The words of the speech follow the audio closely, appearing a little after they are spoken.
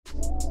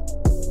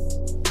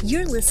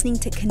You're listening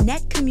to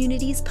Connect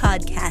Communities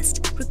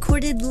podcast,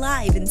 recorded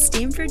live in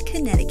Stamford,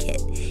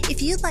 Connecticut.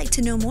 If you'd like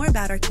to know more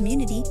about our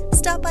community,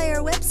 stop by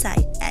our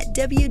website at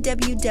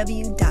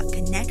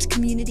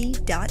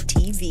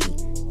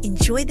www.connectcommunity.tv.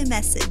 Enjoy the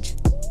message.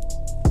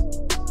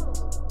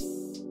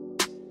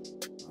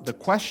 The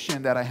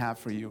question that I have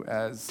for you,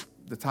 as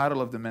the title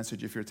of the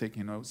message, if you're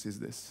taking notes, is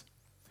this: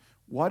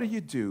 what do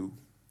you do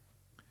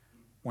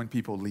when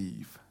people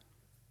leave?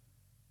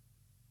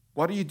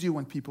 What do you do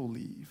when people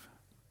leave?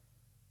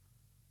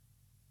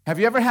 Have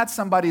you ever had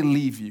somebody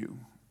leave you?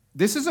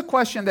 This is a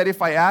question that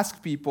if I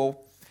ask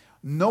people,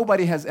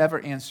 nobody has ever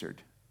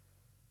answered.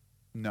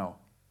 No.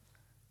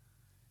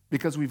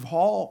 Because we've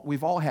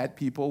all had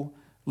people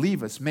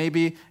leave us.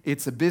 Maybe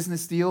it's a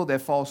business deal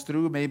that falls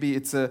through. Maybe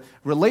it's a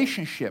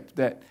relationship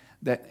that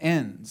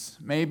ends.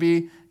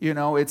 Maybe,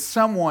 it's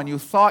someone you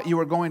thought you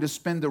were going to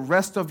spend the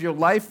rest of your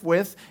life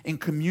with, in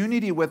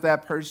community with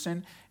that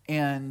person,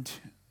 and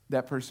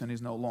that person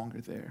is no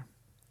longer there.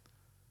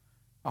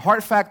 A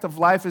hard fact of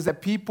life is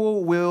that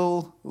people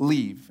will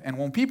leave. And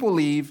when people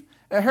leave,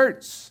 it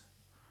hurts.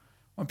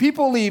 When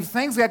people leave,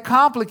 things get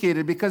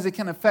complicated because it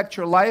can affect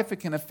your life. It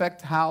can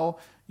affect how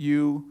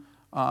you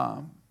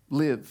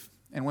live.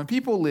 And when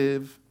people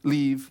leave,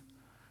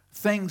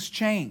 things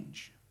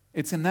change.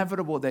 It's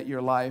inevitable that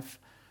your life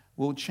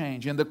will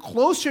change. And the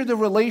closer the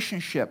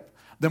relationship,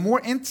 the more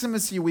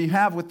intimacy we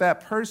have with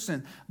that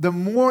person, the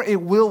more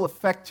it will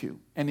affect you.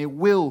 And it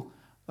will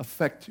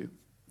affect you.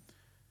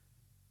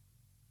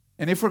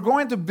 And if we're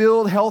going to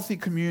build healthy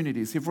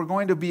communities, if we're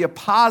going to be a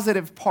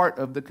positive part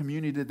of the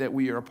community that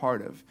we are a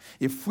part of,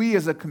 if we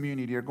as a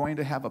community are going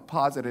to have a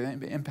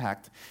positive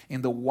impact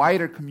in the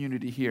wider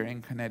community here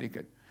in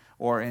Connecticut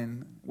or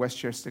in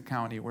Westchester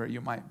County, where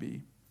you might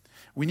be,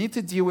 we need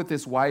to deal with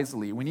this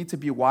wisely. We need to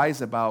be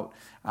wise about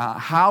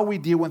how we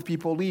deal when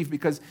people leave,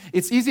 because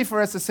it's easy for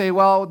us to say,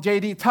 well,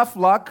 JD, tough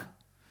luck.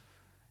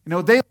 They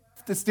left,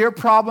 it's their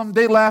problem.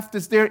 They left,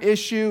 it's their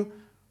issue.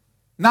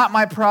 Not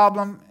my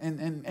problem,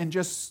 and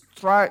just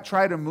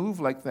try to move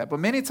like that.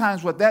 But many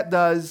times what that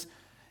does,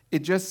 it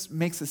just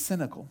makes us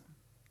cynical.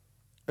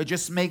 It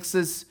just makes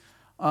us,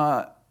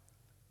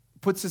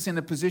 puts us in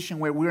a position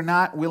where we're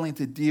not willing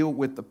to deal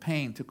with the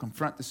pain, to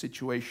confront the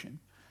situation.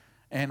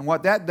 And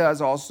what that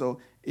does also,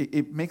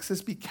 it makes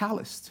us be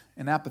calloused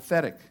and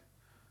apathetic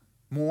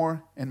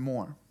more and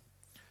more.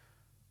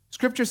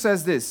 Scripture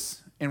says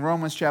this in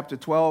Romans chapter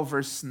 12,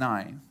 verse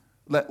 9.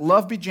 Let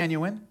love be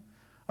genuine,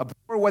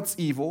 abhor what's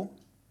evil,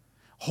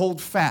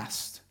 hold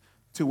fast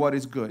to what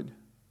is good.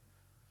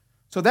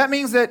 So that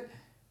means that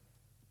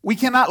we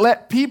cannot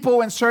let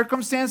people and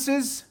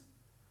circumstances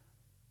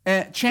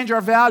change our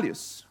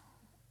values.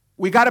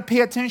 We got to pay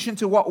attention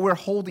to what we're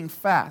holding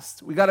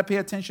fast. We got to pay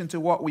attention to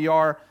what we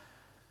are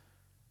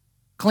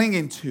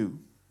clinging to.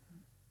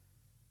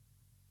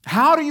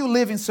 How do you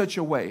live in such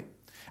a way?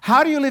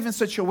 How do you live in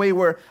such a way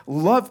where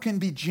love can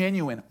be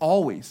genuine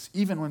always,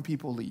 even when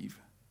people leave?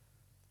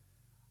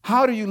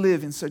 How do you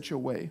live in such a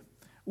way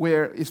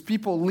where if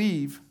people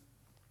leave,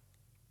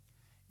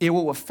 it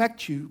will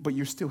affect you, but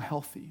you're still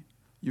healthy,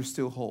 you're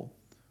still whole?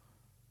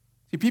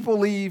 See, people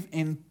leave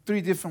in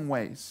three different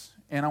ways,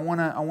 and I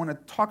want to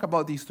talk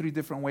about these three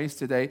different ways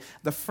today.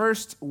 The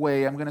first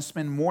way I'm going to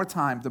spend most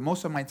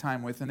of my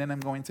time with, and then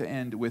I'm going to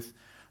end with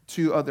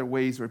two other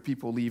ways where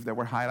people leave that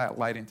we're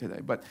highlighting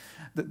today. But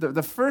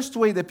the first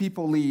way that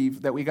people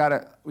leave that we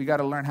gotta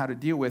learn how to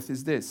deal with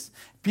is this: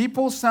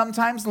 people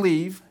sometimes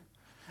leave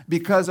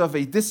because of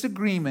a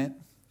disagreement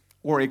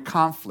or a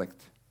conflict.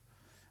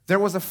 There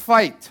was a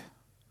fight.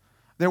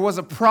 There was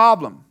a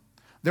problem.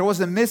 There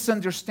was a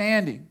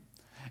misunderstanding,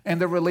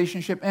 and the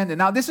relationship ended.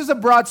 Now, this is a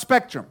broad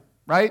spectrum,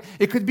 right?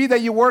 It could be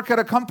that you work at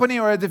a company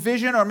or a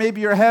division, or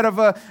maybe you're head of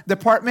a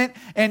department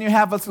and you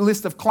have a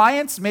list of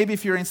clients, maybe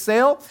if you're in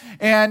sale,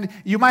 and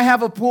you might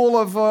have a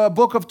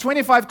book of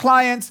 25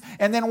 clients,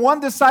 and then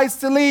one decides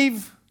to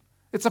leave.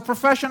 It's a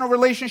professional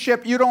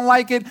relationship. You don't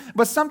like it,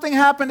 but something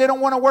happened. They don't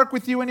want to work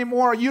with you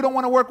anymore. Or you don't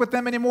want to work with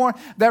them anymore.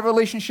 That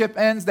relationship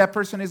ends. That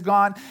person is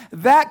gone.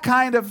 That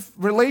kind of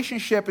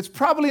relationship is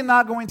probably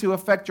not going to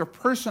affect your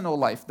personal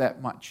life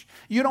that much.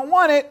 You don't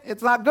want it.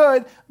 It's not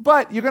good,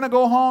 but you're going to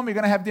go home. You're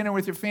going to have dinner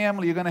with your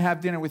family. You're going to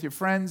have dinner with your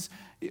friends.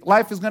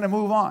 Life is going to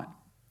move on.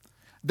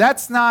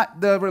 That's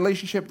not the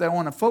relationship that I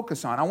want to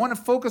focus on. I want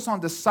to focus on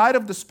the side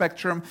of the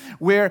spectrum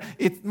where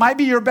it might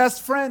be your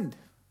best friend.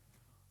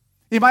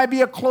 It might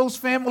be a close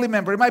family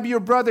member. It might be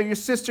your brother, your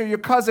sister, your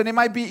cousin. It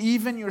might be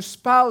even your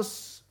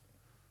spouse.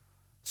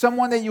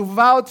 Someone that you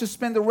vowed to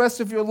spend the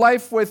rest of your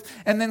life with,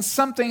 and then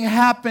something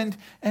happened,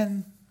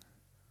 and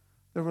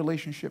the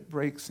relationship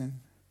breaks, and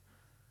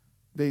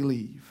they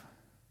leave.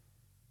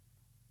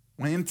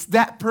 When it's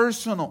that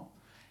personal,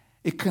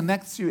 it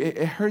connects you, it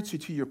hurts you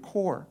to your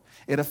core.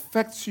 It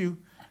affects you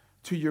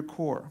to your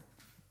core.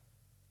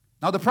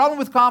 Now, the problem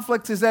with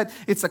conflict is that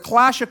it's a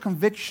clash of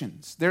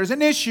convictions. There's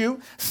an issue,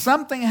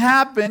 something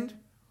happened,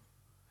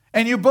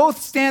 and you both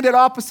stand at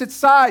opposite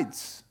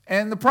sides.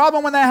 And the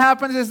problem when that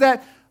happens is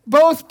that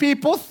both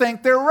people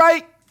think they're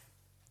right.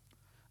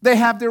 They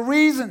have their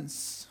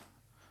reasons.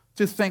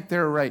 to think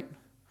they're right.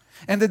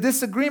 And the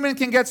disagreement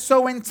can get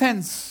so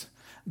intense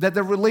that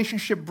the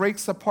relationship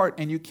breaks apart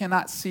and you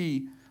cannot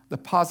see the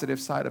positive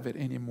side of it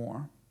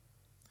anymore.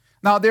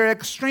 Now, there are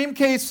extreme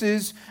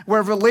cases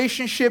where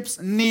relationships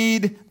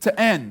need to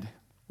end.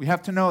 We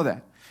have to know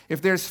that.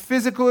 If there's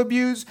physical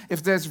abuse,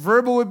 if there's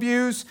verbal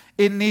abuse,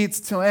 it needs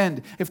to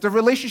end. If the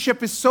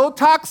relationship is so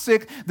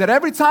toxic that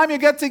every time you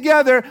get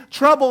together,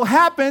 trouble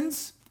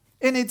happens,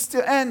 it needs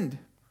to end.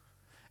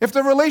 If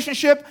the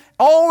relationship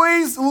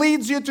always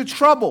leads you to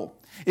trouble,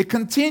 it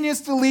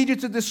continues to lead you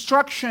to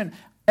destruction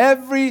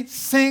every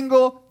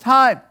single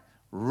time,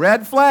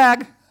 red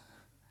flag,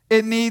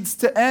 it needs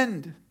to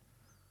end.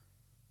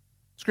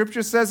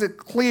 Scripture says it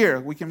clear.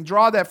 We can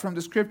draw that from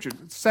the Scripture.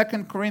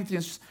 2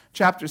 Corinthians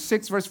chapter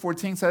 6, verse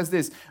 14 says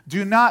this,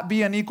 "Do not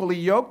be unequally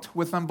yoked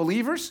with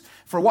unbelievers,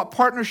 for what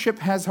partnership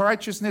has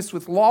righteousness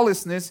with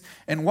lawlessness,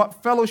 and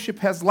what fellowship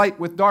has light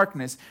with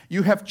darkness?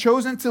 You have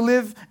chosen to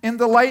live in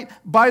the light,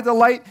 by the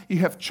light. You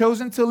have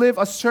chosen to live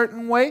a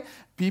certain way."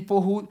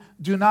 People who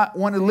do not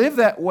want to live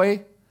that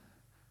way,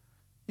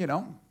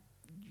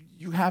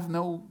 you have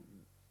no,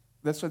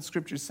 that's what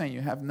Scripture is saying,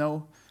 you have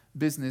no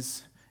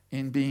business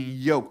in being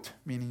yoked,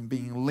 meaning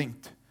being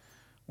linked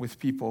with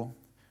people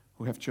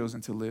who have chosen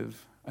to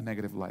live a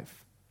negative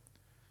life.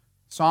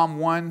 Psalm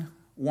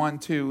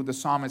 1:1-2, the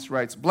psalmist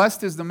writes,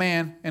 "Blessed is the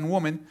man and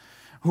woman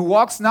who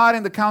walks not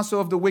in the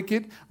counsel of the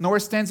wicked, nor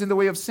stands in the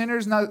way of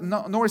sinners,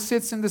 nor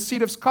sits in the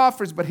seat of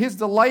scoffers, but his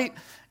delight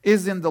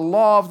is in the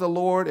law of the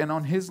Lord, and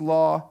on his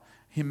law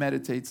he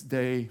meditates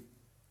day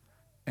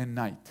and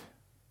night."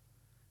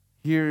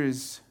 Here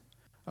is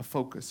a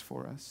focus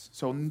for us.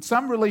 So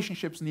some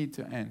relationships need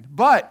to end.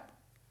 But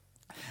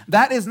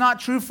that is not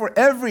true for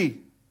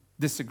every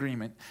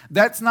disagreement.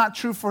 That's not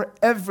true for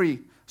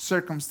every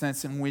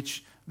circumstance in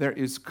which there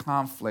is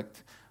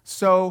conflict.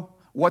 So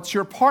what's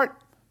your part?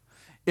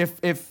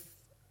 If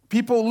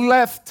people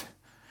left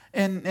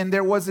and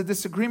there was a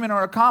disagreement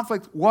or a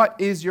conflict, what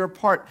is your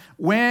part?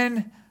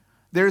 When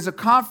there's a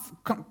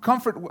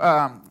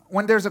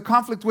when there's a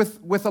conflict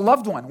with a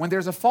loved one, when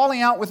there's a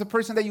falling out with a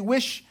person that you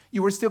wish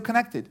you were still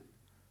connected,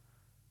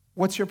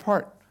 what's your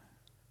part?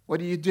 What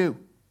do you do?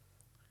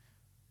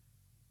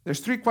 There's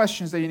 3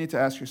 questions that you need to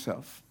ask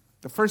yourself.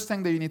 The first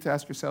thing that you need to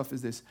ask yourself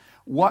is this: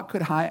 what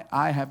could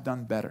I have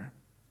done better?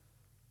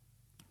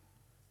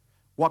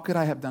 What could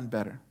I have done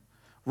better?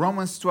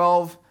 Romans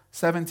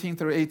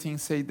 12:17-18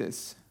 say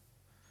this: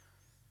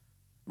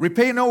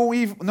 "Repay no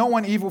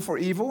one evil for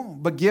evil,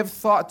 but give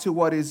thought to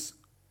what is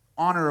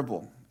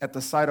honorable at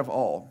the sight of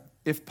all.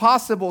 If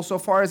possible, so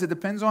far as it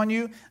depends on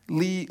you,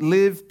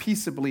 live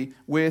peaceably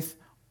with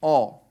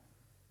all."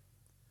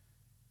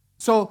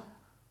 So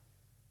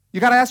you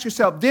got to ask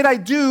yourself, did I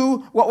do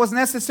what was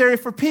necessary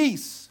for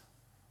peace?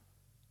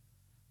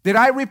 Did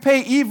I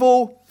repay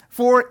evil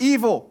for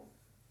evil?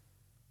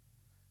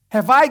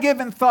 Have I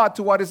given thought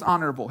to what is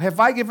honorable? Have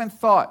I given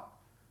thought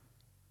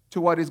to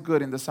what is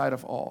good in the sight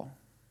of all?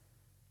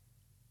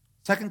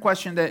 Second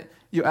question that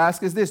you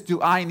ask is this: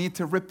 do I need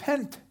to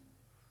repent?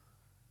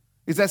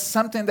 Is that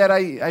something that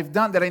I've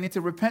done that I need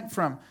to repent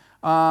from?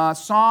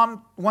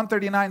 Psalm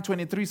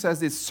 139:23 says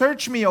this: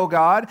 "Search me, O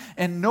God,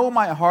 and know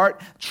my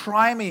heart.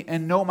 Try me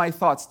and know my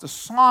thoughts." The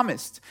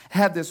psalmist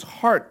had this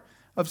heart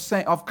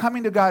of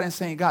coming to God and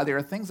saying, "God, there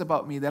are things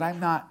about me that I'm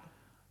not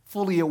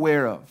fully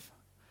aware of.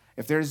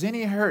 If there's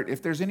any hurt,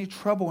 if there's any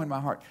trouble in my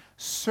heart,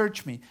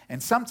 search me."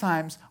 And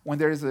sometimes when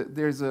there's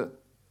a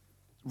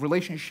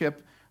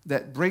relationship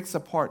that breaks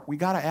apart, we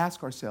got to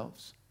ask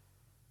ourselves,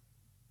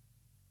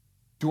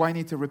 do I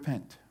need to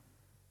repent?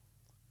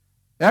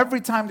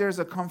 Every time there's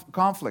a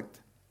conflict,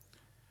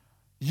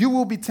 you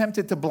will be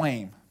tempted to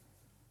blame.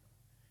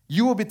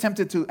 You will be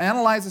tempted to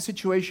analyze the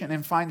situation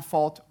and find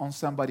fault on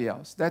somebody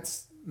else.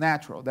 That's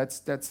natural.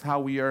 That's how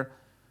we are.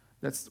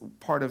 That's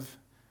part of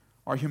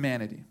our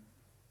humanity.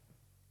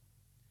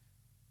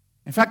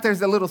 In fact,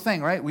 there's a little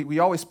thing, right? We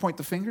always point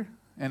the finger.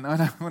 And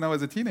when I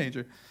was a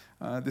teenager,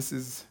 this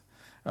is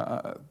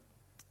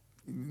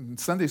in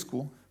Sunday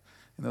school.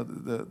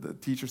 The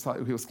teacher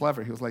thought he was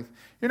clever. He was like,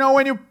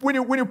 when you point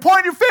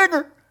your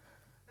finger,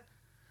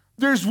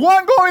 there's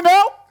one going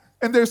out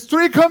and there's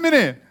 3 coming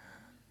in,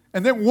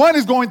 and then 1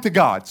 is going to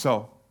God.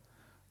 So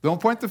don't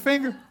point the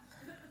finger.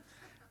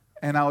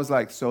 And I was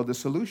like, so the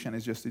solution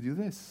is just to do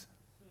this.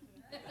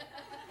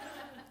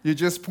 You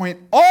just point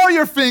all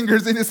your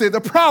fingers and you say, the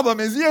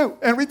problem is you.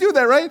 And we do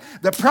that, right?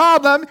 The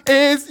problem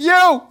is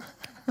you.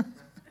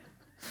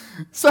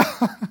 So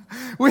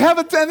we have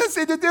a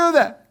tendency to do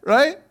that,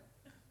 right?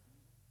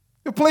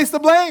 You place the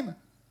blame.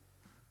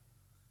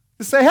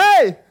 You say,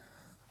 hey,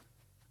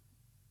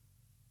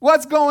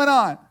 what's going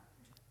on?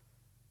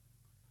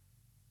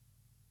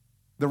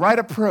 The right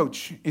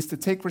approach is to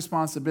take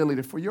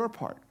responsibility for your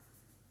part.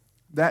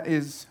 That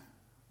is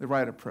the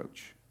right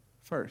approach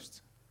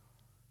first.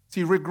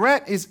 See,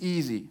 regret is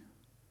easy.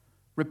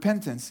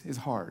 Repentance is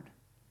hard.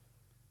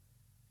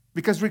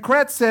 Because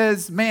regret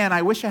says, man,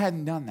 I wish I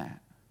hadn't done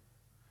that.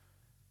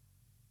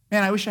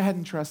 Man, I wish I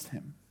hadn't trusted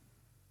him.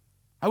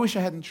 I wish I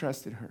hadn't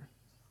trusted her.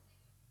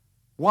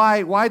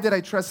 Why did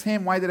I trust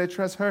him? Why did I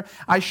trust her?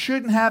 I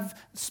shouldn't have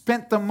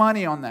spent the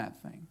money on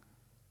that thing.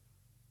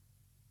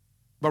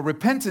 But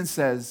repentance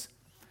says,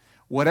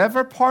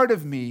 whatever part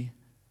of me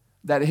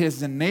that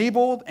has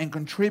enabled and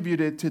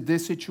contributed to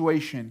this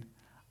situation,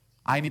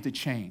 I need to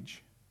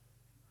change.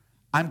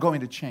 I'm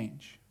going to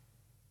change.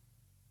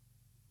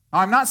 Now,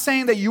 I'm not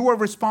saying that you are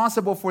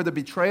responsible for the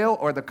betrayal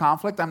or the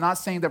conflict. I'm not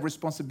saying that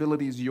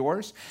responsibility is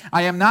yours.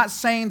 I am not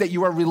saying that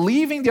you are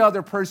relieving the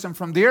other person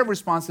from their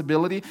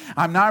responsibility.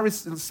 I'm not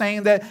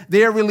saying that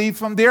they are relieved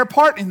from their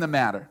part in the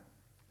matter.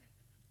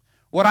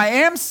 What I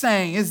am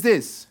saying is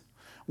this.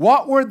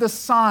 What were the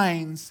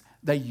signs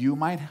that you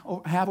might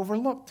have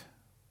overlooked?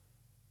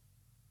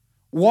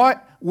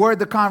 What were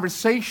the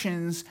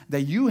conversations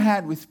that you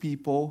had with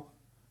people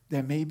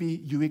that maybe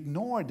you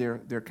ignored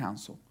their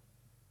counsel?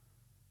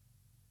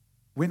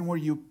 When were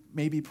you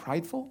maybe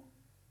prideful?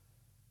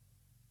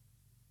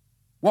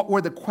 What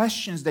were the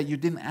questions that you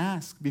didn't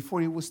ask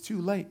before it was too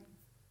late?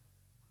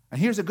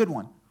 And here's a good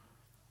one.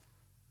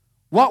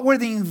 What were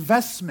the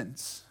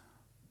investments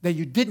that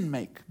you didn't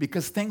make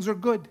because things are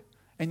good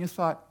and you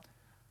thought,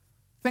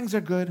 things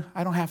are good,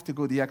 I don't have to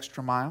go the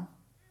extra mile,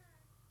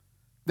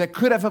 that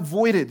could have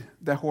avoided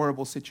that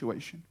horrible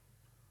situation?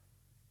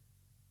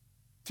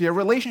 See, a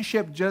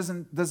relationship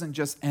doesn't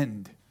just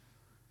end.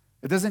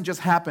 It doesn't just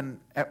happen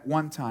at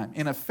one time.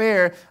 In an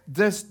affair,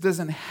 this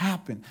doesn't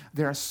happen.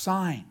 There are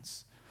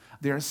signs.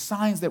 There are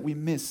signs that we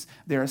miss.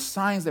 There are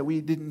signs that we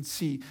didn't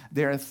see.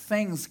 There are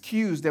things,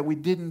 cues that we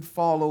didn't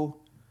follow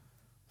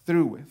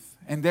through with.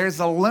 And there's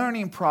a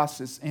learning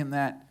process in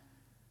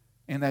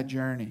that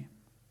journey.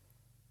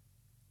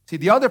 See,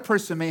 the other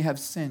person may have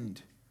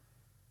sinned,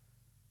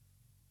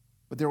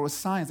 but there were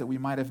signs that we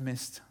might have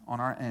missed on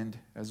our end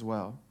as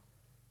well.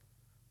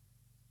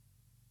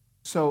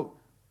 So,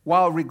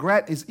 while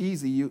regret is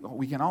easy,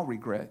 we can all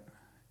regret.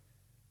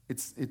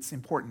 It's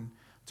important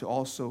to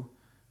also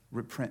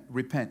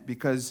repent,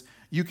 because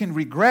you can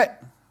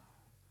regret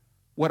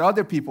what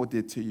other people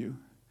did to you,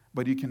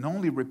 but you can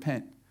only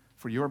repent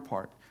for your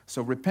part.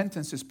 So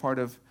repentance is part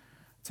of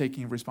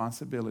taking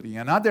responsibility.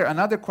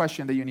 Another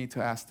question that you need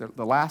to ask,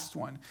 the last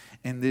one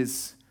in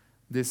this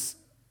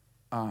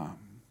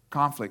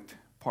conflict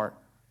part,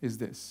 is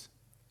this: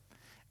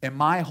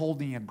 am I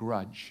holding a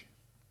grudge?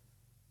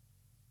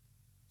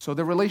 So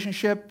the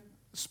relationship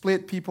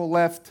split, people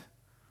left.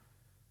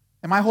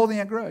 Am I holding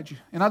a grudge?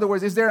 In other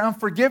words, is there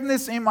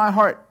unforgiveness in my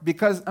heart?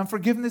 Because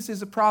unforgiveness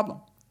is a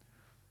problem.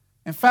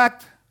 In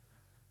fact,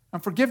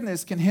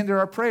 unforgiveness can hinder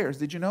our prayers.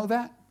 Did you know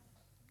that?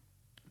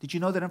 Did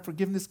you know that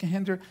unforgiveness can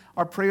hinder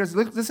our prayers?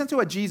 Listen to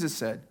what Jesus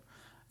said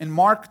in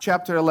Mark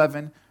chapter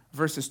 11,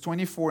 verses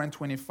 24 and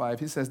 25.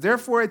 He says,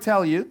 "Therefore I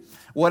tell you,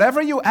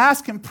 whatever you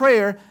ask in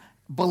prayer,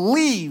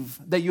 believe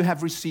that you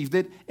have received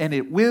it, and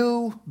it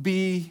will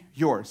be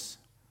yours."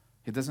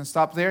 He doesn't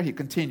stop there. He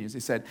continues.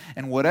 He said,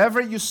 "And whenever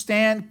you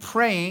stand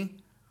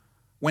praying,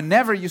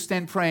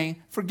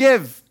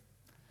 forgive.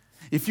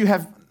 If you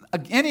have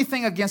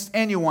anything against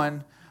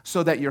anyone,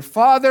 so that your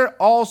Father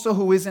also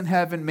who is in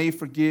heaven may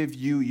forgive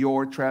you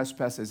your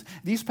trespasses."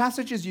 These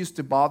passages used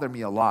to bother me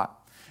a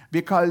lot,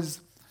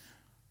 because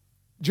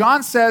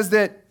John says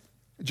that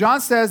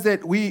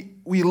we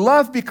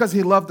love because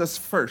he loved us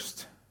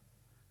first.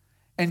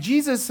 And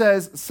Jesus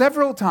says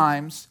several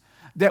times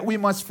that we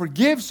must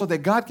forgive so that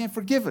God can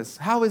forgive us.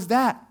 How is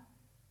that?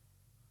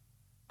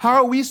 How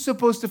are we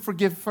supposed to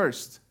forgive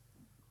first?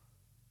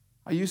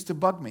 It used to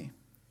bug me.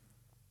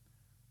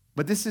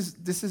 But this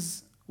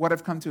is what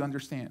I've come to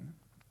understand.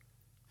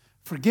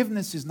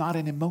 Forgiveness is not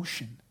an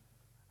emotion.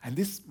 And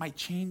this might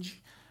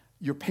change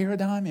your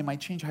paradigm. It might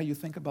change how you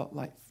think about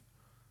life.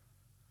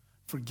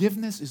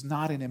 Forgiveness is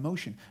not an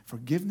emotion.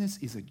 Forgiveness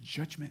is a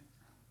judgment.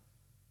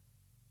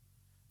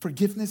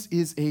 Forgiveness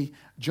is a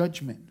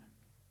judgment.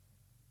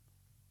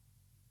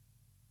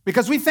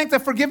 Because we think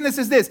that forgiveness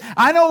is this: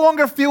 I no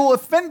longer feel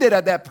offended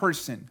at that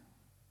person,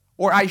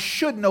 or I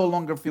should no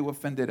longer feel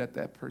offended at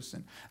that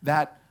person.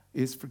 That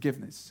is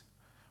forgiveness.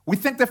 We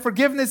think that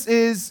forgiveness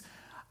is,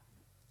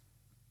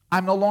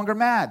 I'm no longer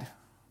mad.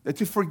 That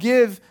to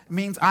forgive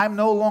means I'm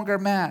no longer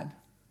mad.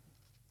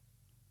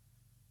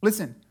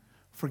 Listen,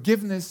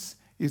 forgiveness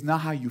is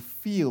not how you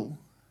feel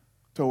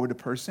toward a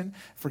person.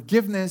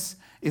 Forgiveness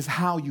is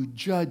how you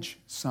judge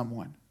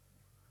someone.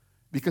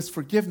 Because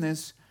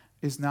forgiveness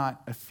is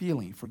not a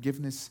feeling.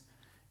 Forgiveness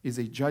is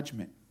a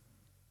judgment.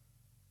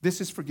 This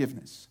is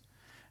forgiveness.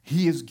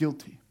 He is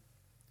guilty.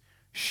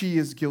 She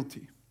is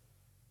guilty.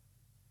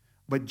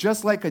 But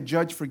just like a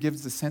judge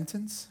forgives the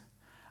sentence,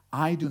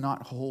 I do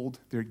not hold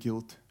their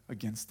guilt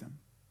against them.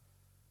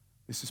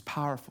 This is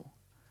powerful.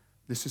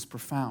 This is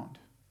profound.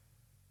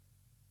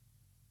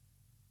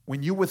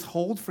 When you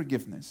withhold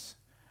forgiveness,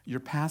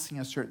 you're passing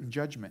a certain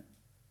judgment.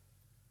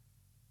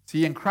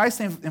 See, and Christ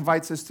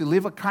invites us to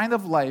live a kind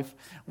of life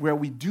where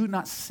we do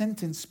not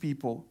sentence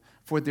people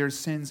for their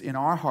sins in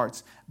our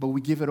hearts, but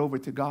we give it over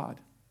to God.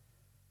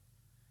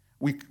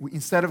 We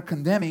instead of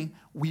condemning,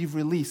 we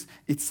release.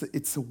 It's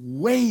a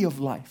way of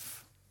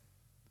life.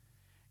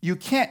 You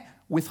can't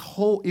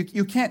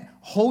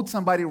hold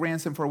somebody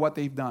ransom for what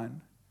they've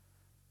done.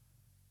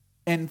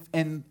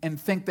 and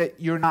think that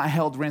you're not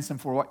held ransom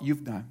for what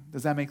you've done.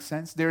 Does that make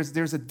sense?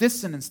 There's a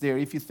dissonance there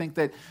if you think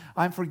that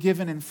I'm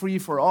forgiven and free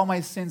for all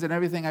my sins and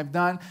everything I've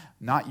done.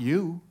 Not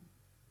you.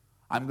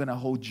 I'm going to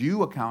hold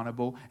you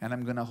accountable, and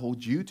I'm going to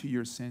hold you to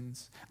your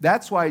sins.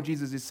 That's why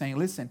Jesus is saying,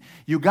 listen,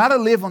 you got to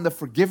live on the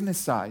forgiveness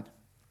side.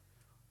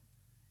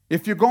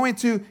 If you're going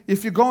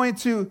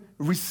to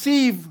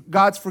receive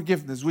God's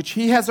forgiveness, which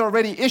he has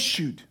already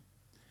issued,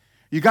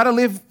 you got to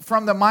live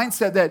from the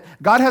mindset that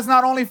God has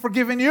not only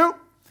forgiven you,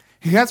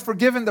 he has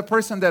forgiven the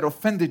person that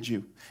offended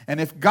you. And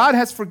if God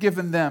has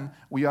forgiven them,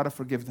 we ought to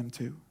forgive them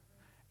too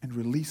and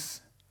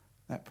release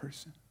that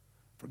person.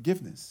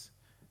 Forgiveness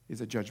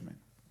is a judgment.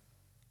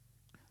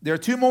 There are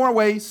two more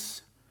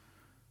ways,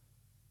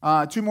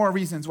 two more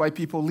reasons why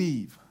people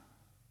leave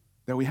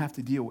that we have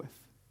to deal with.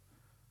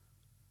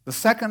 The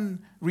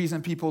second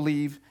reason people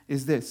leave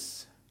is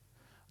this: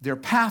 their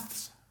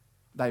paths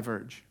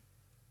diverge.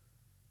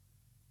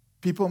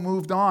 People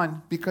moved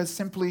on because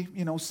simply,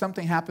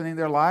 something happened in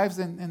their lives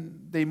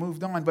and they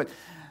moved on, but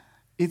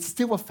it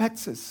still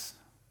affects us.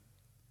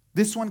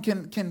 This one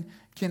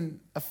can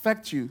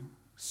affect you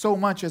so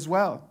much as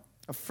well.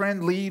 A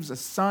friend leaves, a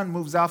son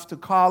moves off to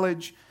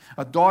college,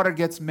 a daughter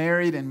gets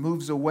married and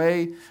moves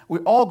away. We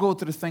all go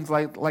through things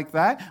like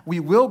that.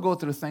 We will go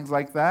through things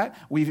like that.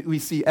 We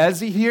see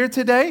Ezzy here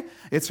today.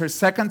 It's her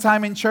second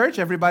time in church.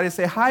 Everybody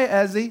say, hi,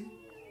 Ezzy.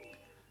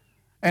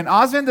 And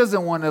Osvin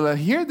doesn't want to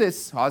hear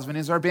this. Osvin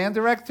is our band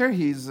director.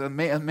 He's an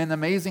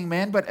amazing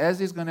man, but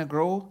Ezzy's going to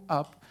grow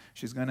up.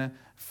 She's going to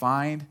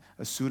find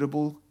a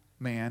suitable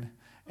man,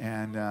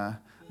 and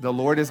the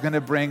Lord is going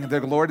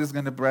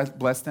to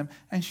bless them,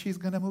 and she's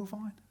going to move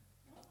on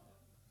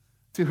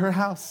to her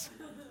house.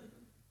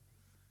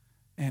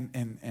 And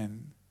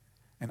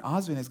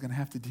Osvin is going to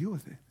have to deal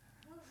with it.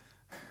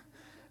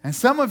 And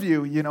some of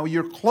you,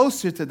 you're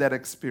closer to that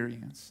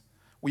experience.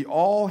 We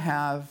all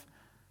have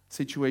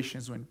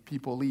situations when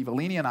people leave.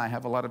 Alini and I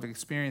have a lot of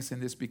experience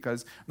in this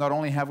because not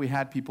only have we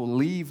had people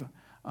leave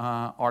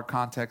our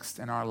context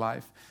in our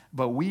life,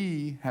 but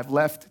we have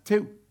left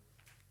too.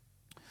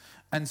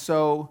 And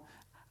so,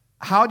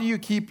 how do you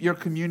keep your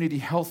community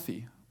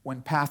healthy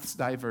when paths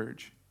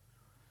diverge?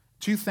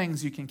 Two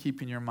things you can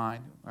keep in your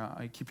mind.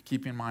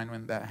 Keep in mind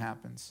when that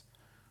happens.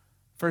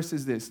 First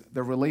is this: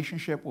 the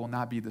relationship will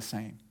not be the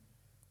same.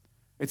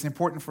 It's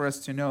important for us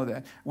to know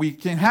that. We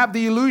can have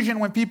the illusion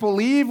when people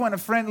leave, when a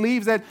friend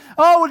leaves, that,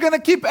 we're going to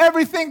keep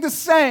everything the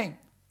same.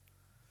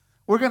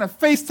 We're going to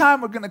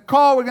FaceTime, we're going to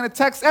call, we're going to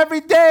text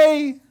every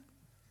day.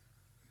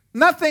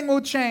 Nothing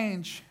will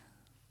change.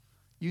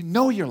 You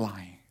know you're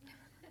lying.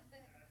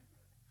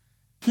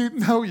 You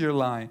know you're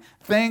lying.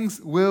 Things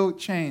will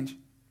change.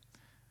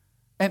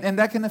 And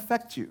that can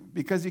affect you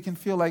because you can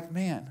feel like,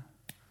 man,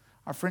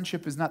 our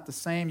friendship is not the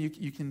same.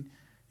 You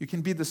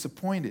can be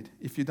disappointed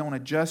if you don't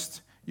adjust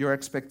your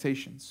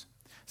expectations.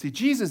 See,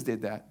 Jesus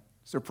did that,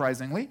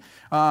 surprisingly.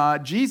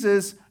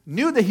 Jesus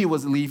knew that he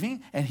was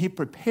leaving, and he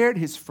prepared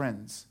his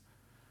friends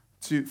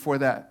for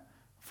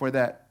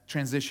that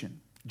transition.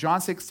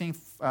 John 16,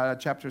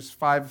 chapters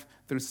 5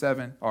 through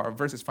 7, or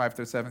verses 5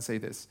 through 7 say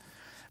this: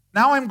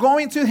 "Now I'm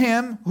going to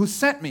him who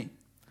sent me,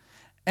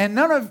 and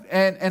none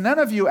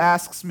of you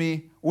asks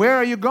me, 'Where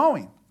are you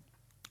going?'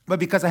 But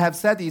because I have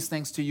said these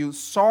things to you,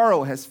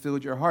 sorrow has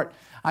filled your heart.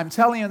 I'm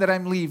telling you that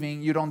I'm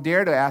leaving. You don't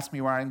dare to ask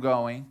me where I'm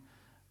going,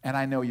 and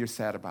I know you're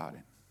sad about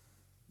it."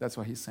 That's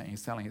what he's saying.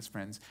 He's telling his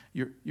friends,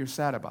 you're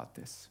sad about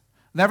this.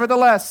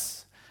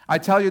 "Nevertheless, I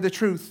tell you the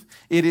truth.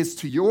 It is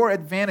to your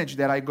advantage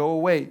that I go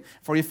away.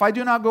 For if I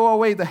do not go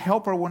away, the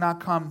Helper will not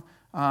come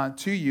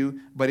to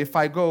you. But if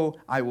I go,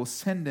 I will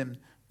send him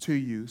to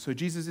you." So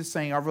Jesus is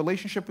saying our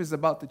relationship is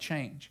about to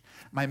change.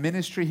 My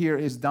ministry here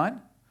is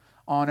done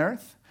on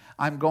earth.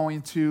 I'm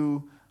going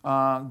to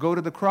go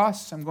to the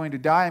cross. I'm going to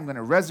die. I'm going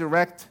to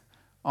resurrect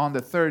on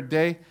the third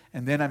day,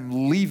 and then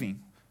I'm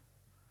leaving.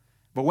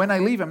 But when I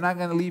leave, I'm not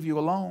going to leave you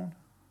alone.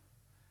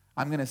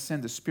 I'm going to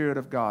send the Spirit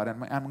of God.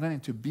 I'm going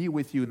to be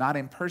with you, not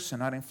in person,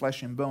 not in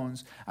flesh and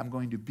bones. I'm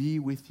going to be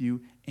with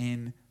you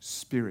in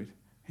spirit.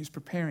 He's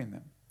preparing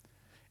them.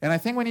 And I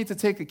think we need to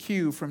take a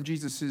cue from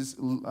Jesus's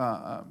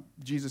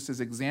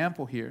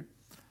example here.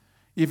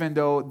 Even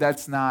though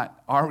that's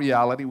not our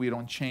reality, we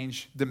don't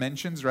change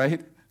dimensions,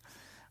 right?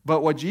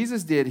 But what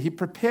Jesus did, he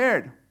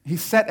prepared. He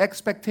set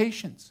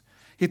expectations.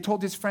 He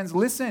told his friends,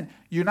 listen,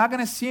 you're not going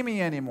to see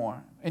me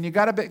anymore, and you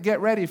got to get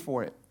ready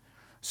for it.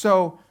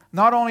 So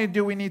not only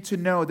do we need to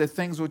know that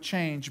things will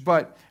change,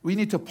 but we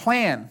need to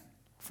plan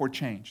for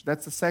change.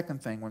 That's the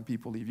second thing when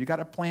people leave. You got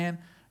to plan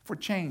for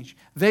change.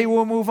 They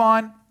will move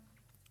on.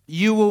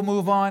 You will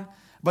move on.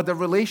 But the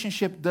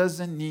relationship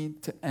doesn't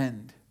need to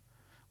end.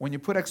 When you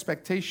put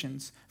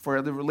expectations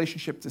for the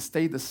relationship to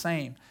stay the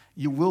same,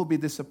 you will be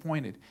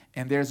disappointed.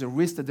 And there's a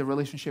risk that the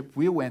relationship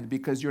will end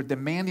because you're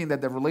demanding that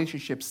the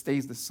relationship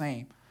stays the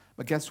same.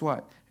 But guess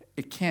what?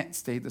 It can't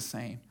stay the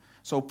same.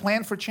 So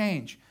plan for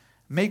change.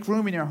 Make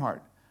room in your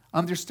heart.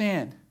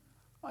 Understand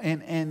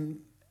and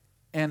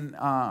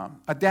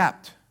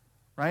adapt,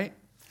 right?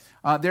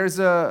 There's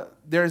a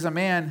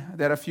man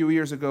that a few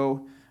years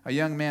ago a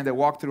young man that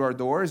walked through our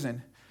doors,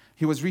 and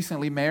he was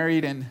recently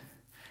married, and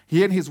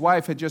he and his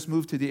wife had just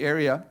moved to the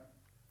area.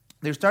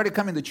 They started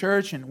coming to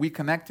church, and we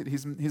connected.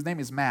 His name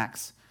is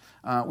Max.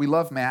 We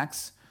love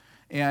Max.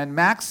 And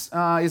Max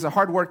is a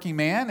hardworking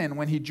man, and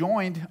when he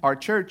joined our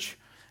church,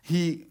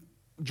 he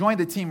joined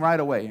the team right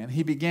away, and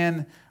he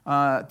began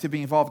to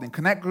be involved in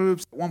connect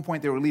groups. At one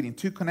point, they were leading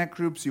 2 connect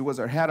groups. He was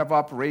our head of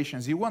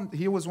operations. He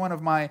was one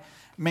of my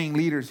main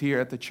leaders here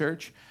at the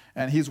church,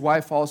 and his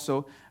wife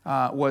also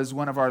was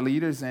one of our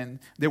leaders, and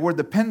they were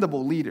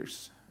dependable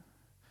leaders.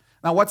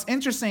 Now, what's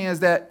interesting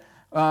is that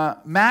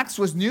Max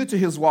was new to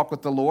his walk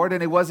with the Lord,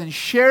 and it was in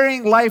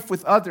sharing life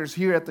with others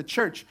here at the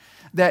church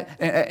that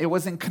it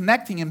was in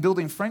connecting and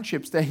building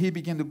friendships that he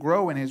began to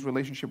grow in his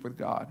relationship with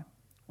God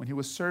when he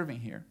was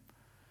serving here.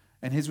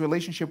 And his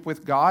relationship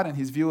with God and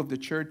his view of the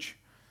church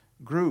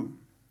grew.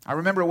 I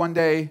remember one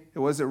day, it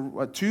was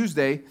a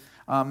Tuesday,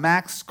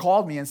 Max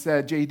called me and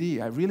said, JD,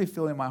 I really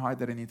feel in my heart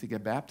that I need to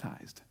get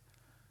baptized.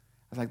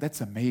 I was like,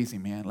 that's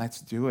amazing, man.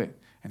 Let's do it.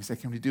 And he said,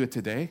 can we do it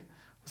today?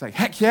 I was like,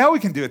 heck yeah, we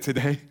can do it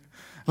today.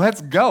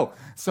 Let's go.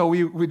 So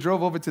we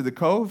drove over to the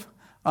Cove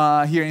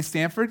here in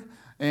Stanford.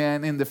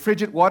 And in the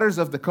frigid waters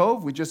of the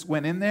Cove, we just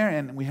went in there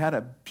and we had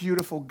a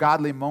beautiful,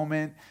 godly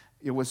moment.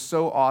 It was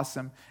so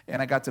awesome.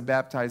 And I got to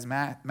baptize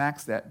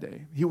Max that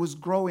day. He was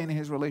growing in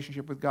his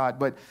relationship with God.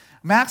 But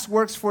Max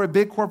works for a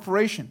big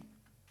corporation.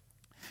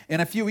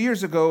 And a few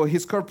years ago,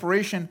 his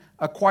corporation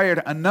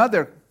acquired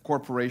another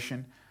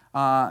corporation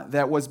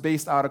that was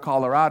based out of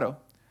Colorado.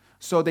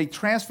 So they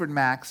transferred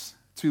Max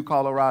to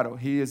Colorado.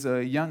 He is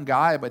a young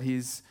guy, but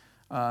he's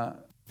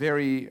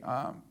very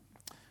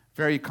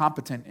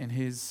competent in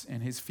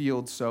his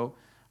field. So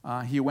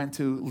he went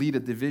to lead a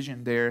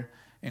division there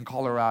in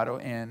Colorado.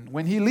 And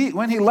when he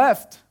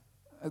left,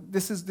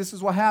 this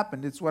is what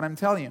happened. It's what I'm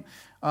telling you.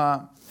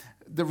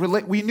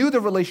 We knew the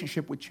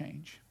relationship would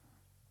change.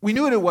 We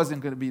knew it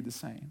wasn't going to be the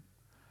same.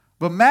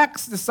 But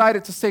Max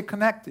decided to stay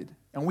connected,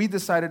 and we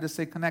decided to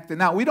stay connected.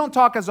 Now, we don't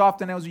talk as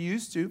often as we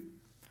used to.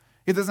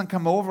 He doesn't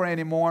come over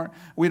anymore.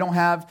 We don't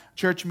have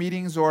church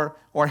meetings or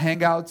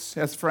hangouts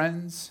as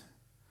friends.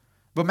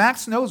 But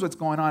Max knows what's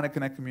going on at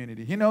Connect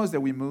Community. He knows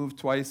that we moved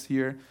twice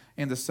here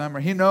in the summer.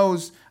 He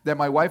knows that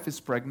my wife is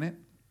pregnant.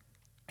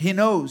 He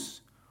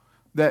knows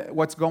that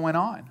what's going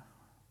on.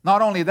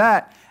 Not only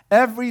that,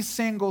 every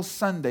single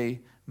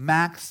Sunday,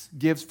 Max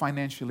gives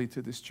financially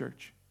to this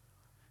church.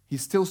 He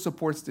still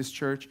supports this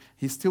church.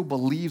 He still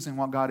believes in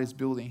what God is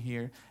building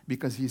here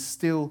because he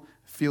still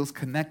feels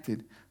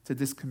connected to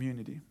this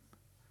community.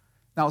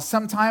 Now,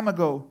 some time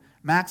ago,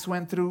 Max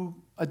went through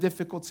a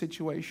difficult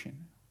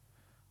situation.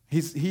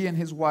 He and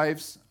his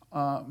wife's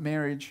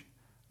marriage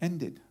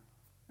ended,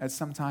 as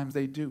sometimes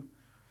they do.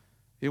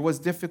 It was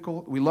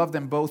difficult. We love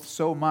them both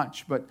so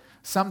much, but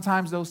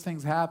sometimes those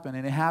things happen,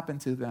 and it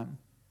happened to them.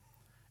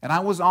 And I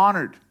was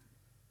honored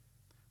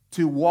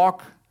to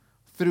walk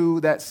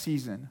through that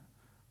season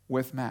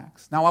with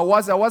Max. Now, I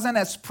wasn't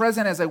as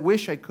present as I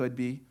wish I could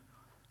be.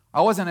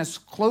 I wasn't as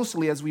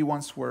closely as we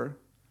once were.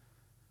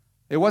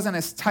 It wasn't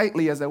as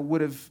tightly as I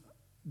would have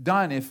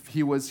done if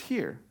he was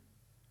here.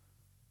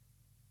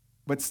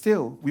 But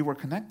still, we were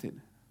connected.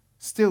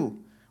 Still,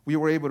 we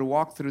were able to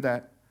walk through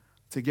that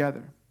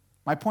together.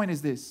 My point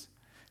is this.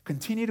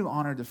 Continue to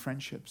honor the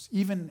friendships,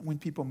 even when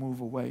people move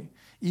away,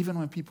 even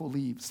when people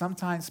leave.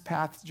 Sometimes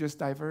paths just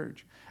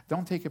diverge.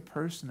 Don't take it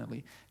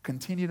personally.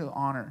 Continue to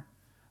honor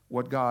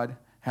what God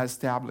has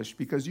established,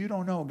 because you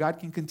don't know. God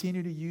can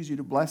continue to use you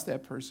to bless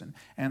that person,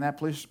 and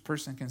that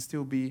person can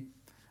still be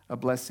a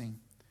blessing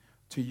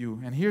to you.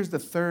 And here's the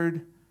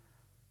third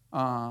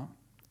and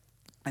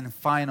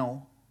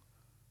final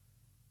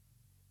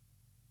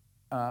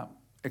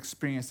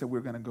experience that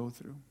we're going to go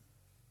through.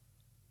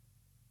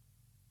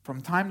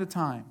 From time to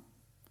time,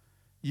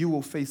 you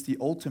will face the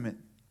ultimate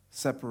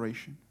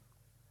separation.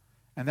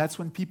 And that's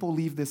when people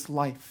leave this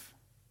life.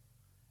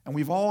 And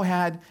we've all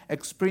had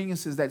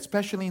experiences that,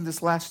 especially in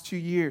this last 2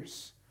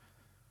 years,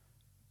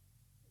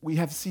 we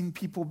have seen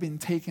people being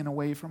taken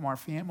away from our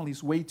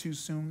families way too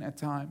soon at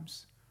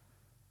times.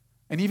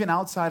 And even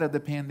outside of the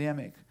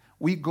pandemic,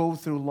 we go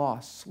through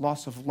loss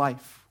of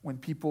life when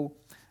people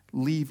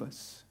leave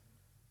us.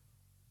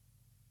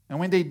 And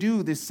when they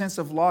do, this sense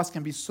of loss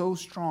can be so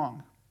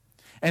strong.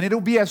 And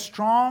it'll be as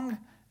strong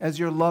as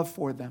your love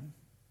for them.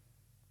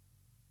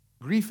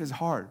 Grief is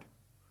hard.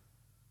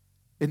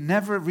 It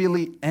never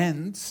really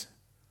ends.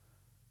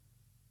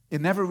 It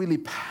never really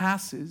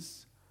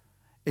passes.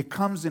 It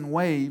comes in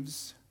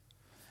waves.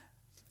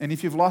 And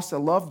if you've lost a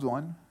loved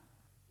one,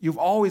 you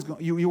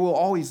will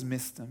always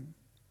miss them.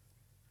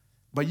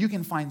 But you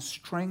can find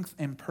strength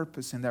and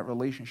purpose in that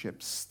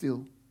relationship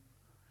still.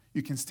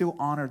 You can still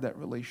honor that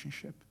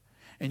relationship.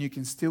 And you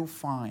can still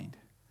find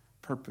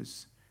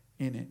purpose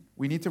in it.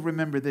 We need to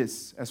remember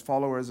this as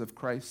followers of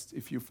Christ,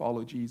 if you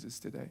follow Jesus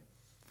today,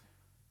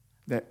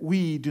 that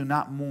we do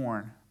not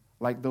mourn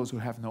like those who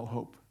have no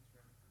hope.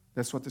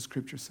 That's what the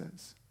scripture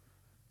says.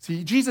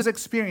 See, Jesus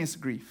experienced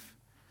grief.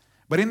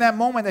 But in that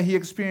moment that he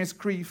experienced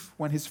grief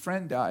when his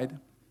friend died,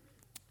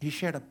 he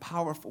shared a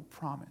powerful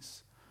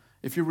promise.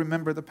 If you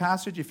remember the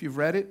passage, if you've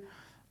read it,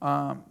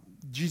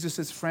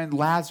 Jesus' friend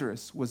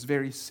Lazarus was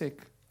very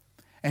sick.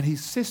 And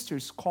his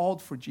sisters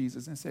called for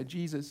Jesus and said,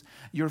 Jesus,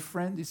 your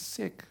friend is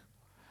sick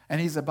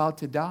and he's about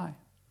to die.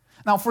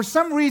 Now, for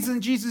some reason,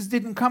 Jesus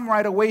didn't come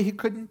right away. He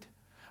couldn't.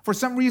 For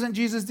some reason,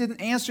 Jesus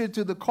didn't answer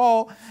to the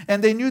call,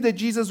 and they knew that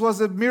Jesus was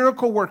a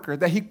miracle worker,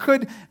 that he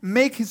could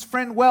make his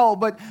friend well.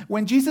 But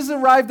when Jesus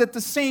arrived at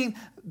the scene,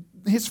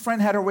 his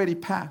friend had already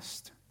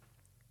passed.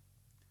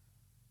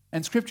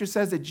 And Scripture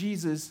says that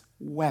Jesus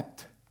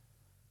wept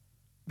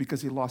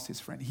because he lost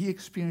his friend. He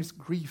experienced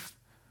grief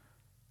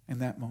in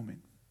that moment.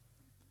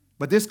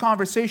 But this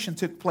conversation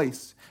took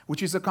place,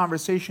 which is a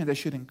conversation that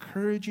should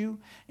encourage you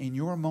in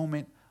your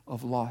moment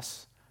of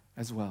loss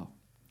as well.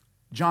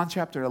 John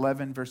chapter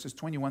 11, verses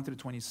 21 through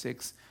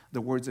 26, the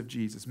words of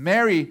Jesus.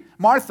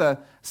 Martha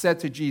said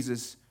to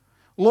Jesus,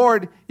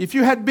 Lord, if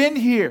you had been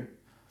here,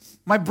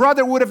 my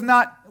brother would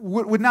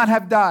not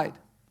have died.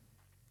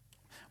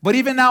 But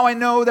even now I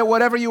know that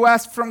whatever you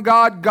ask from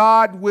God,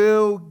 God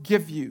will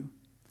give you.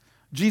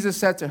 Jesus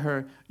said to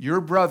her, your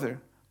brother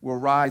will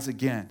rise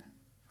again.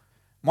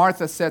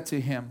 Martha said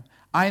to him,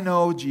 I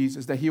know,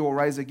 Jesus, that he will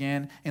rise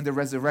again in the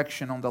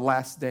resurrection on the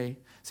last day.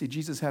 See,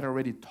 Jesus had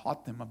already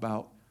taught them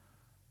about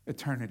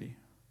eternity.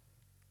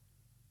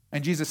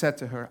 And Jesus said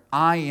to her,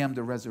 I am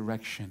the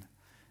resurrection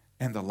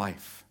and the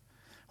life.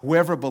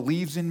 Whoever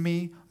believes in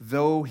me,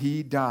 though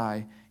he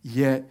die,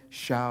 yet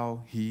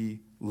shall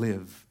he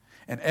live.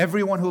 And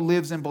everyone who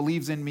lives and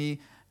believes in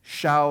me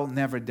shall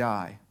never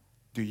die.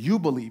 Do you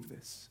believe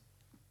this?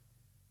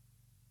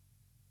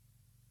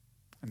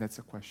 And that's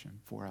a question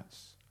for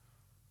us.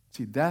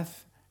 See,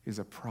 death is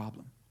a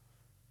problem.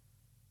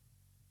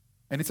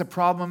 And it's a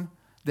problem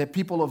that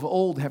people of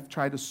old have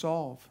tried to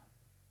solve.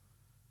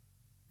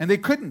 And they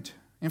couldn't.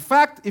 In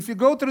fact, if you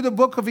go through the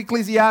book of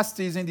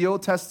Ecclesiastes in the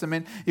Old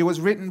Testament, it was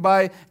written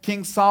by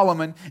King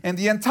Solomon. And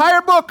the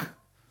entire book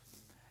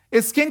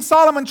is King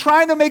Solomon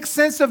trying to make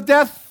sense of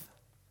death.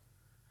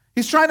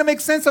 He's trying to make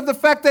sense of the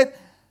fact that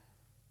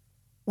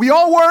we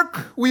all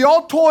work, we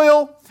all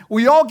toil,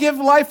 we all give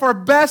life our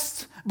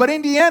best, but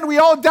in the end, we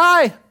all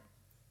die.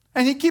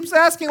 And he keeps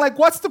asking,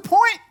 what's the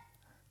point?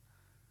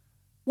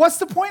 What's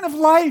the point of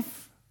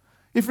life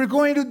if we're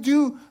going to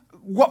do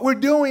what we're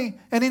doing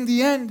and in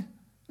the end,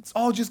 it's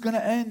all just going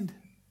to end?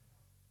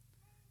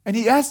 And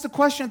he asks the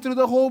question through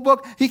the whole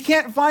book. He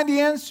can't find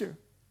the answer.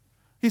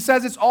 He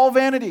says it's all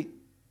vanity.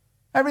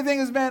 Everything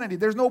is vanity.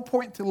 There's no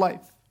point to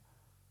life.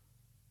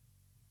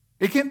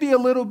 It can be a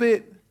little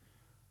bit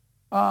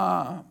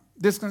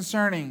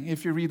disconcerting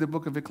if you read the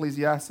book of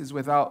Ecclesiastes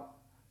without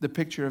the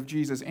picture of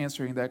Jesus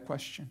answering that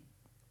question.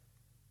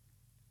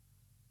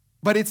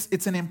 But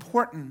it's an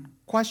important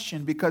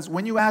question because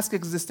when you ask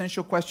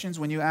existential questions,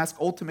 when you ask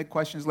ultimate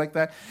questions like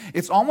that,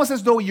 it's almost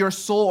as though your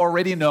soul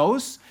already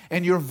knows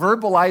and you're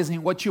verbalizing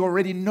what you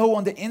already know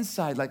on the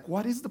inside.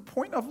 What is the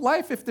point of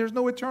life if there's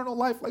no eternal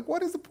life?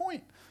 What is the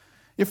point?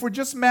 If we're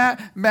just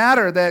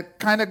matter that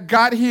kind of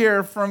got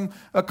here from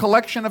a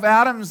collection of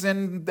atoms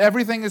and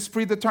everything is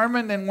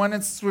predetermined and when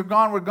we're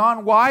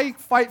gone, why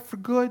fight for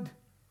good?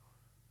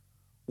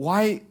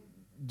 Why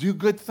do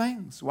good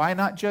things? Why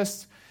not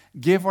just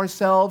give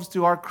ourselves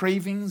to our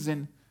cravings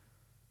and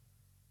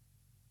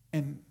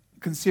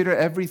consider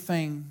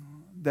everything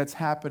that's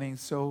happening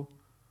so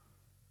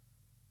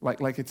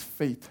like it's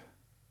fate?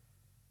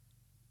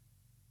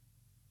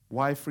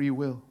 Why free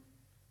will?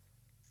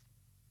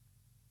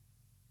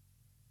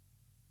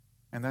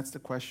 And that's the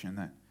question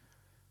that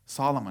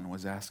Solomon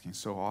was asking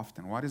so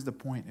often. What is the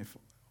point if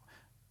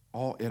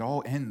it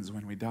all ends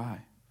when we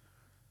die?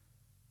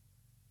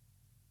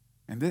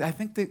 And I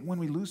think that when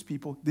we lose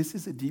people, this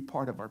is a deep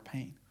part of our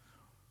pain.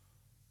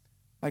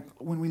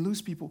 When we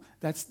lose people,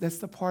 that's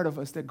the part of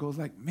us that goes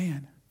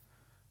man,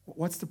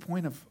 what's the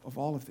point of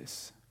all of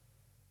this?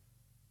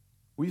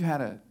 We've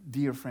had a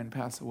dear friend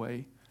pass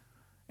away,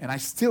 and I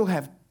still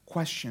have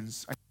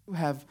questions. I still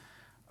have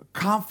a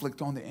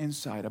conflict on the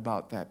inside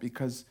about that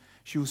because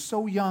she was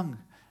so young.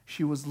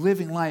 She was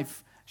living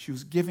life. She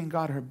was giving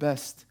God her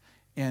best,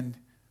 and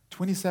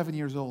 27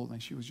 years old,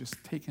 and she was just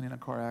taken in a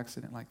car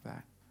accident like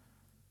that.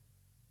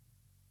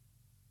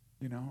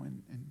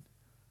 And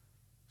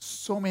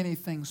so many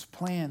things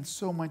planned,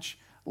 so much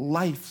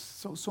life,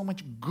 so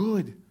much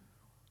good.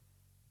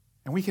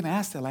 And we can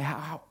ask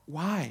that,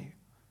 why?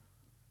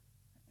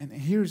 And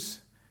here's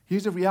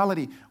the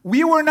reality.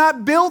 We were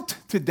not built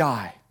to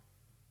die.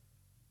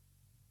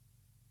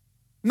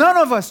 None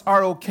of us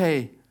are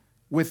okay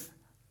with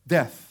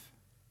death.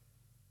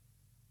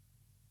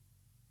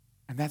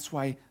 And that's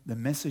why the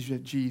message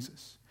of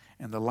Jesus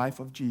and the life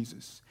of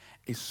Jesus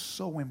is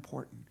so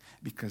important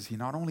because he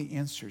not only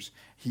answers,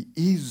 he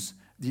is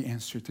the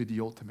answer to the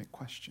ultimate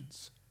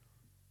questions.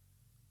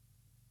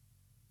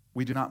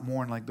 We do not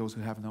mourn like those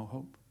who have no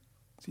hope.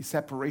 See,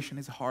 separation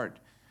is hard,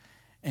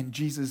 and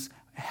Jesus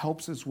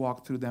helps us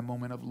walk through that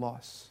moment of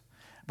loss.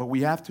 But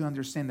we have to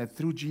understand that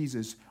through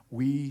Jesus,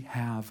 we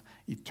have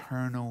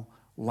eternal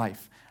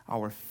life.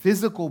 Our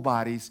physical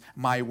bodies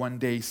might one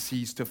day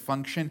cease to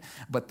function,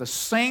 but the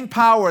same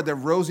power that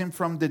rose him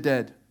from the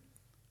dead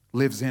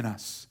lives in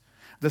us.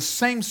 The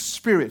same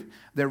Spirit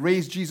that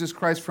raised Jesus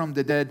Christ from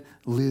the dead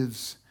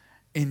lives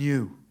in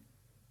you.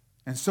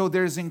 And so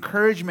there's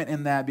encouragement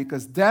in that,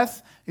 because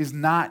death is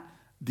not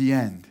the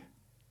end.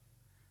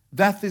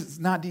 Death is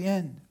not the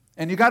end.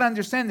 And you got to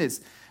understand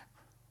this.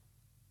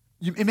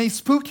 It may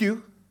spook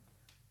you,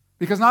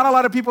 because not a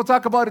lot of people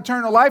talk about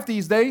eternal life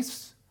these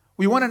days.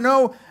 We want to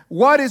know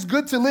what is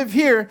good to live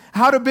here,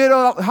 how to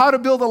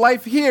build a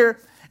life here,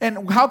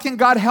 and how can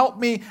God help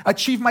me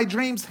achieve my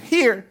dreams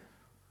here.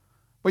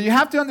 But you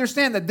have to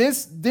understand that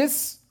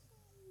this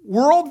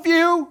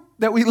worldview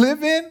that we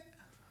live in,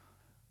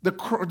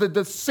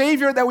 the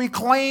Savior that we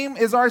claim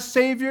is our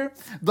Savior,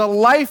 the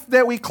life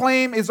that we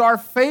claim is our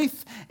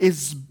faith,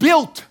 is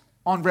built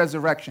on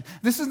resurrection.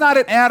 This is not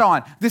an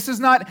add-on. This is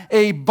not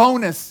a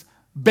bonus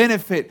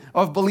benefit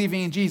of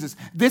believing in Jesus.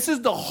 This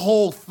is the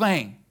whole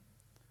thing.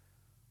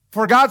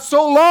 For God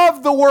so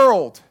loved the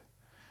world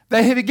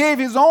that He gave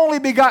His only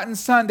begotten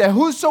Son, that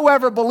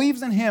whosoever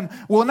believes in Him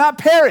will not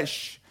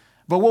perish,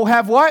 but will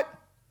have what?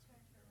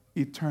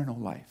 Eternal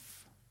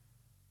life.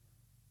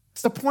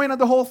 It's the point of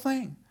the whole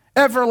thing.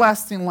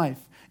 Everlasting life.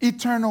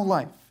 Eternal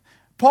life.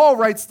 Paul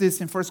writes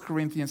this in 1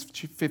 Corinthians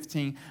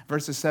 15,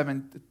 verses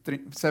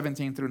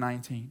 17 through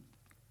 19.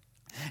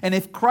 And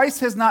if Christ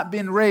has not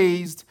been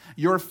raised,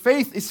 your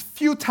faith is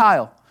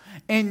futile,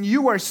 and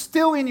you are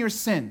still in your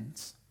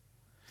sins.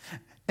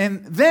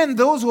 And then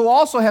those who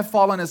also have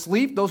fallen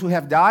asleep, those who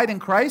have died in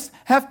Christ,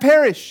 have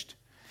perished.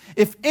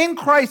 If in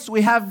Christ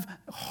we have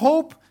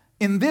hope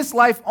in this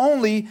life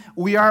only,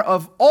 we are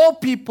of all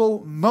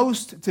people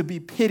most to be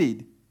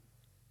pitied.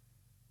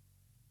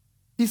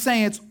 He's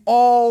saying it's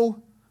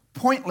all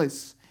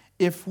pointless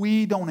if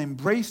we don't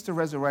embrace the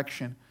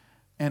resurrection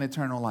and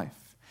eternal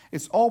life.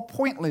 It's all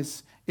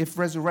pointless if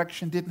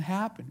resurrection didn't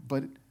happen.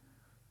 But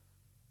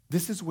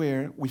this is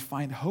where we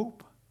find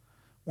hope.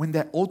 When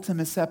that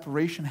ultimate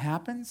separation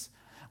happens,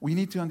 we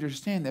need to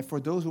understand that for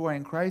those who are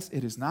in Christ,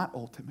 it is not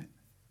ultimate.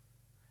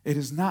 It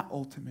is not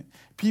ultimate.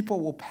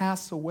 People will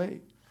pass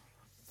away.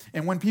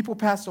 And when people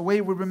pass away,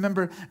 we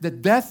remember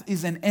that death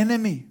is an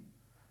enemy.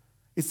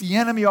 It's the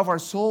enemy of our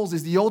souls.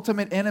 It's the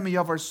ultimate enemy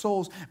of our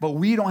souls. But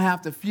we don't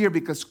have to fear,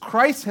 because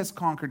Christ has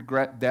conquered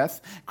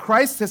death.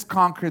 Christ has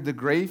conquered the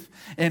grave.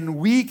 And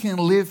we can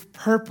live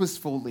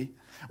purposefully.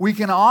 We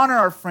can honor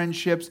our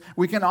friendships.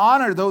 We can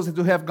honor those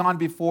who have gone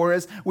before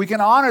us. We can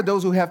honor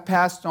those who have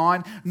passed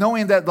on,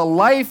 knowing that the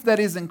life that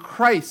is in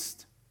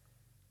Christ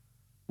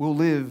will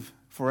live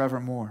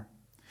forevermore.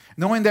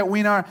 Knowing that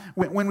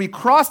when we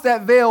cross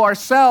that veil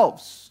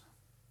ourselves,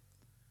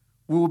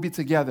 we will be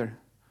together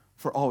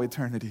for all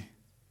eternity.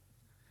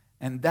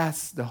 And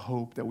that's the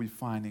hope that we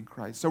find in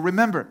Christ. So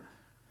remember,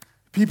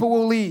 people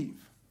will leave.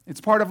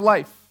 It's part of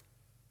life.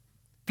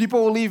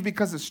 People will leave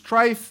because of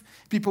strife.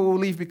 People will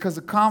leave because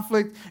of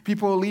conflict.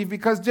 People will leave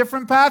because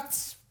different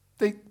paths.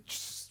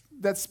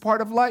 That's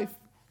part of life.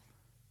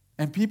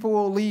 And people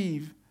will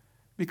leave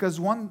because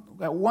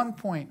at one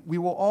point we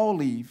will all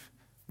leave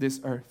this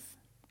earth.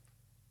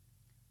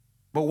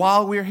 But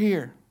while we're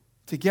here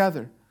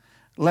together,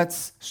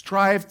 let's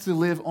strive to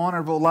live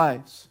honorable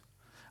lives.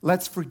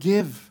 Let's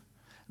forgive.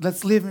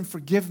 Let's live in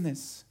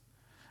forgiveness.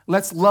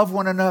 Let's love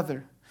one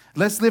another.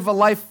 Let's live a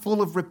life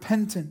full of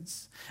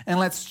repentance. And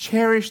let's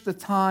cherish the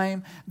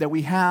time that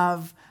we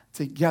have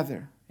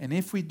together. And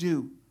if we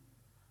do,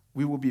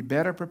 we will be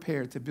better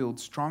prepared to build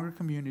stronger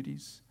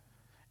communities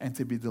and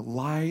to be the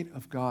light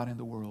of God in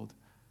the world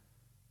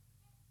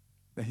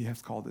that He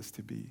has called us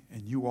to be.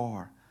 And you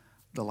are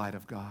the light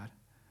of God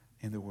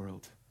in the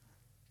world.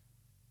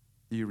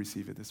 Do you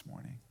receive it this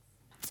morning?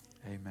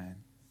 Amen.